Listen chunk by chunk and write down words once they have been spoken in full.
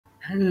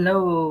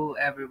Hello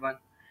everyone,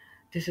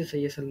 this is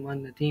Sayyid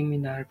Salman Nadeem.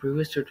 In our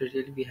previous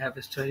tutorial, we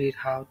have studied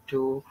how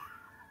to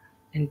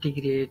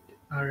integrate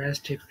a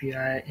REST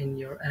API in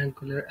your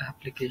Angular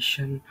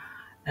application,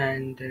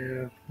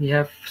 and we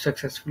have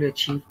successfully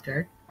achieved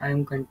that. I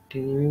am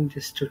continuing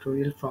this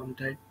tutorial from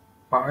that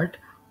part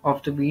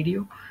of the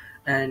video,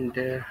 and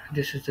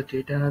this is the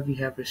data we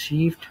have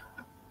received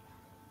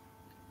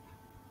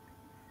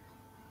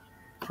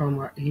from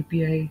our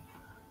API.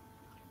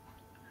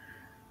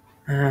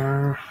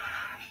 Uh,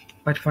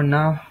 but for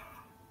now,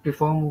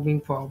 before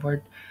moving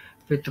forward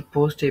with the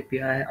Post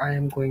API, I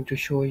am going to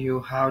show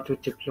you how to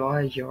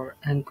deploy your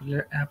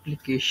Angular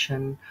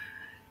application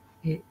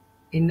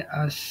in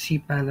a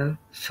cPanel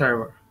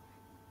server.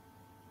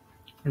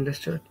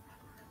 Understood?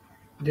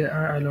 There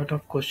are a lot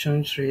of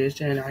questions raised,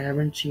 and I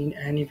haven't seen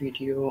any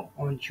video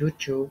on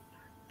YouTube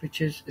which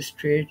is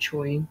straight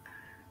showing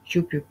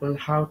you people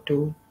how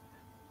to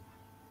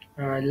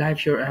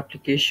live your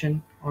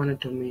application on a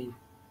domain.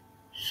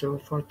 So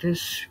for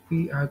this,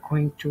 we are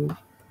going to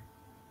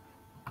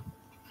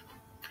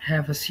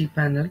have a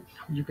cPanel.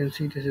 You can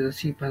see this is a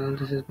cPanel.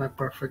 This is my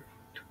perfect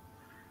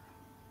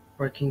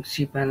working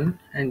cPanel,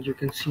 and you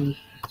can see,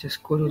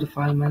 just go to the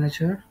file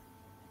manager.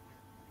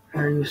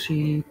 Here you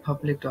see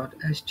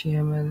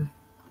public.html.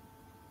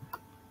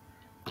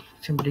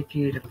 Simply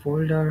create a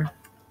folder,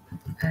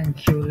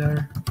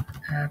 Angular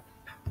app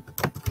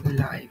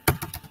live.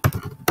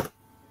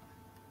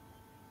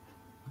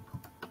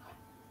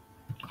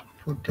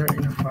 Footer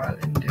in a file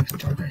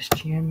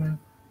index.html,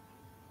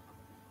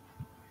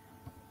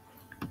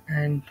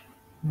 and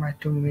my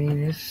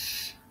domain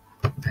is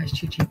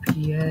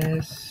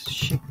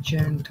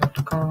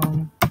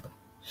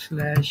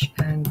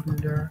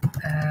https://shipgen.com/angular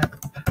app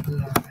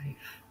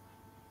live.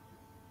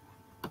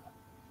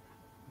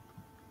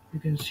 You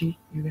can see,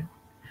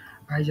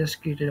 I just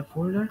created a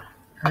folder,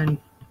 and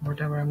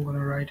whatever I'm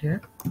gonna write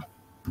here,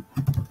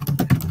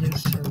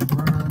 yes,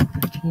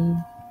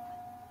 team,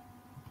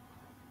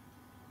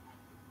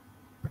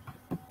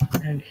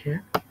 and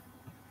here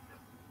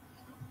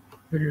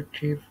we'll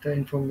retrieve the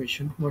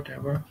information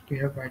whatever we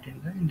have write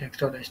in the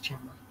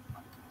index.html.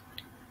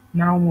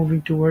 Now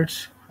moving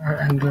towards our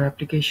Angular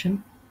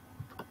application.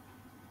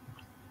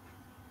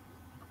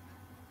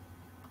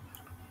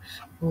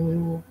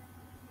 So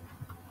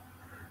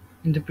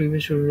in the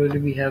previous tutorial,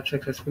 we have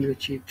successfully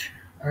achieved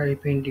our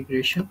API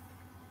integration,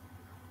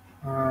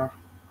 uh,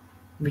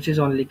 which is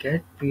only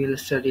get. We will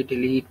study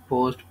delete,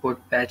 post,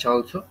 put, patch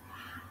also.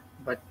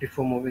 But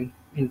before moving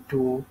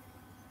into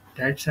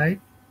that side,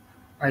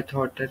 I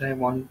thought that I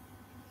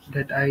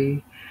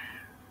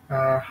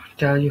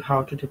tell you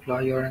how to deploy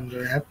your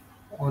Angular app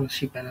on a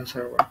cPanel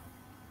server.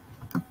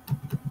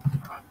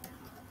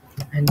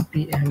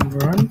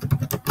 npm run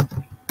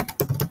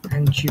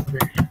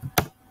ng-build.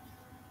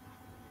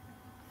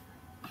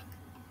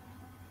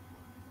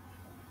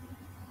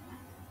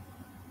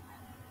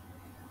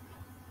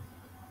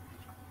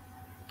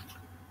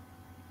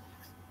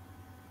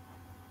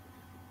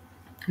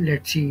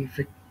 Let's see if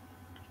it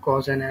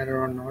cause an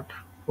error or not.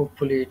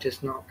 Hopefully it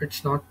is not.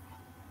 It's not,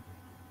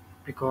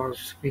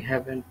 because we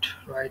haven't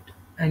write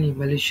any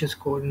malicious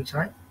code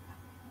inside.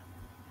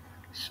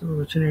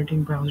 So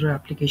generating browser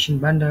application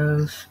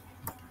bundles.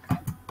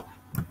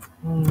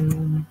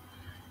 Um,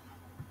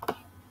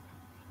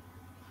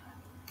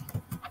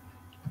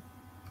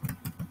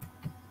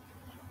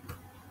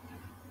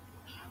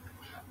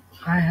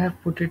 I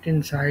have put it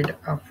inside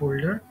a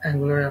folder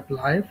Angular app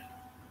live,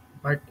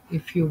 but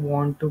if you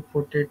want to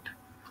put it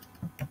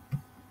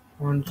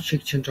on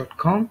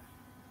shipgen.com,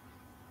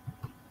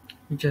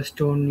 you just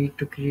don't need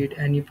to create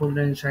any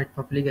folder inside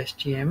public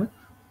HTML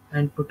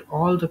and put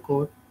all the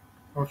code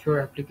of your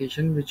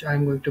application, which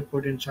I'm going to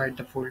put inside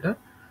the folder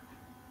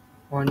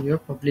on your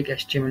public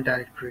HTML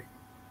directory.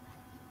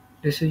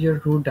 This is your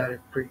root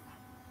directory.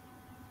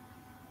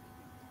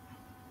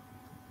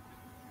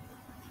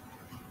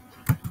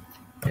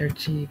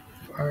 Let's see if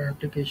our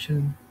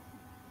application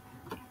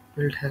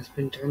build has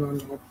been done or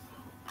not.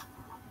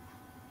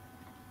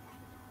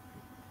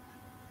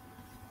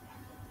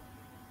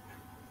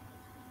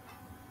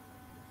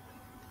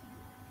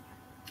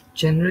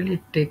 Generally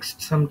it takes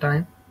some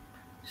time,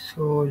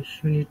 so you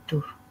need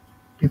to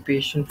be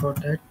patient for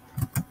that.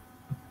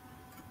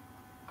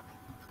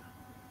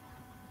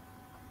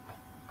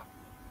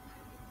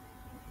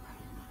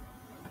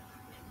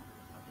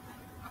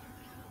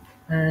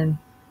 And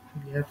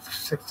we have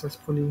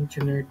successfully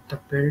generated the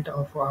build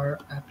of our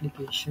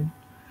application,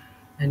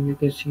 and you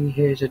can see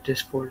here is a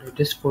this folder.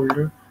 This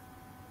folder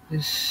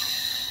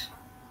is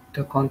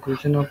the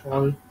conclusion of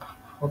all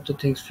of the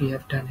things we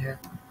have done here.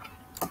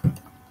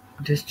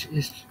 This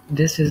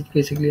is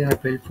basically our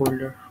build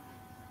folder.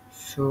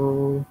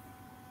 So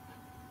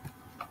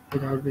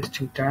without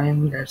wasting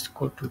time, let's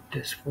go to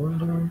this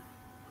folder.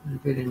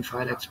 We're in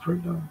File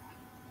Explorer.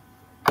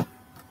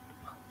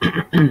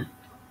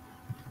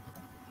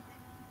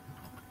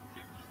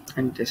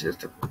 And this is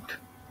the code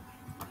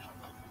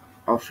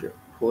of your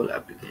whole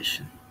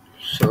application.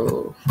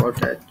 So for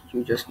that,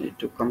 you just need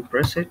to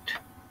compress it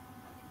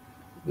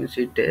You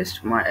see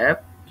test my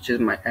app, which is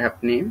my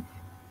app name,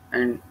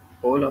 and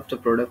all of the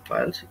product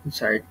files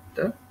inside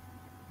the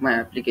my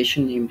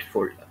application named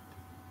folder.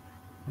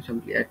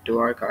 Simply add to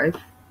archive,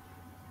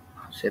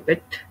 zip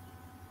it,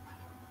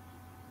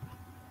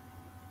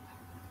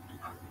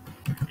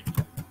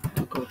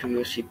 and go to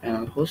your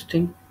cPanel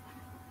hosting.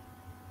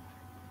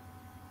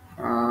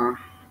 uh,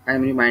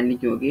 I'm reminding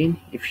you again,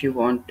 if you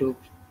want to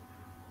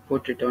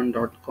put it on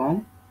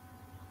 .com,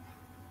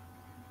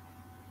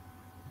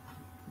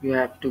 you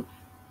have to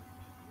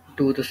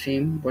do the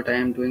same what I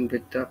am doing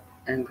with the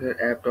Angular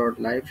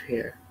app.live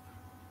here.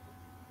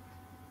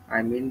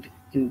 I mean,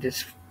 in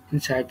this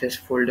inside this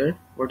folder,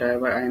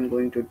 whatever I am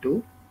going to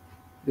do,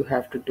 you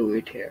have to do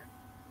it here,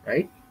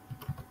 right?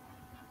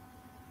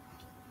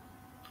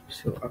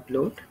 So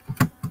upload,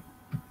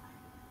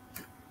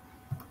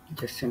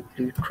 just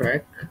simply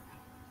drag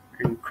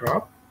and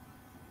drop.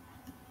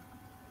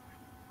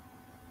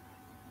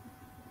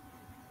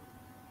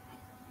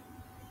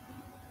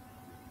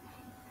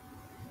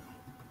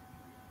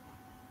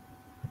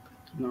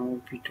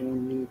 Now we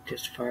don't need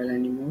this file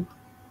anymore,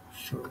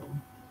 so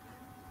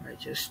I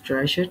just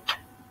trash it.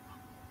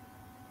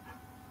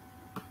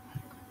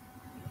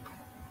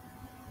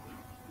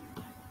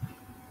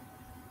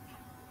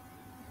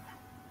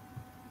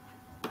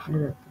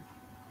 Alright.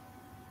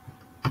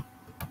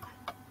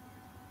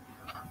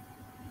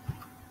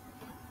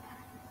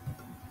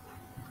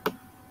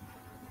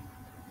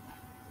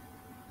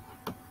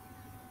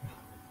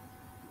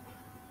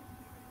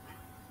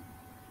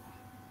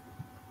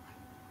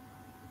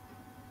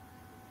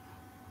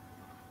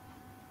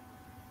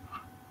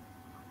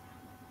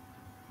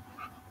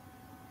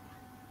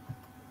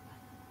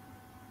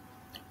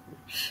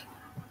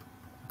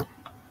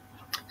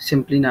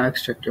 Simply now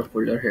extract your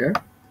folder here,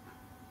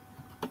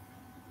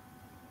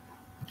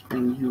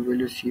 and you will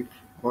receive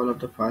all of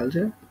the files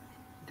here.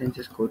 Then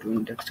just go to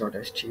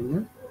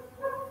index.html,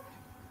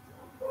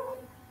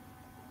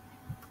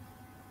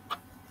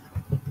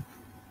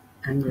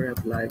 Angular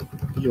apply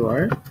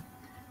URL.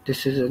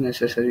 This is a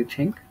necessary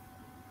thing.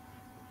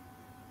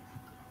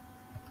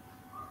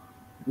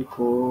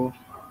 Go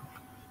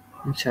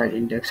inside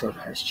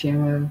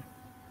index.html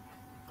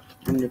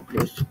and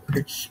replace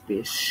its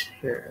space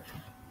here.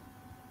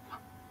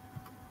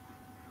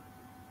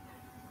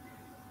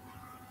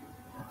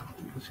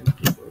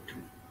 Simply go to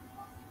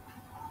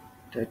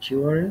that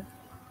URL,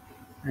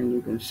 and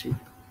you can see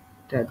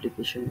the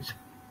application is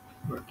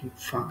working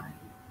fine.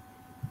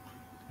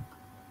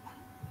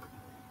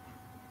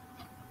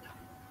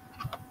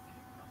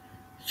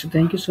 So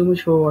thank you so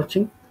much for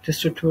watching this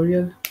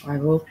tutorial. I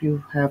hope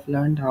you have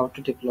learned how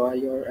to deploy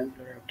your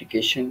Angular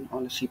application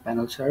on a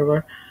cPanel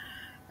server,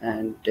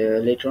 and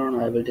later on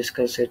I will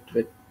discuss it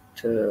with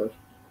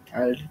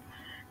I'll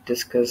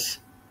discuss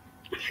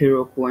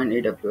Heroku and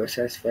AWS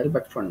as well.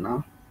 But for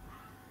now,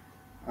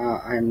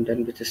 I'm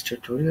done with this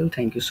tutorial.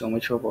 Thank you so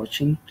much for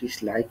watching.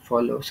 Please like,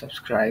 follow,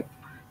 subscribe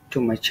to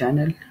my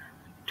channel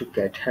to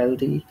get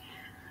healthy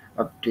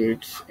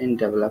updates in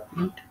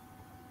development,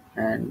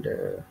 and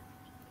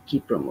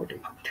keep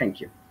promoting. Thank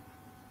you.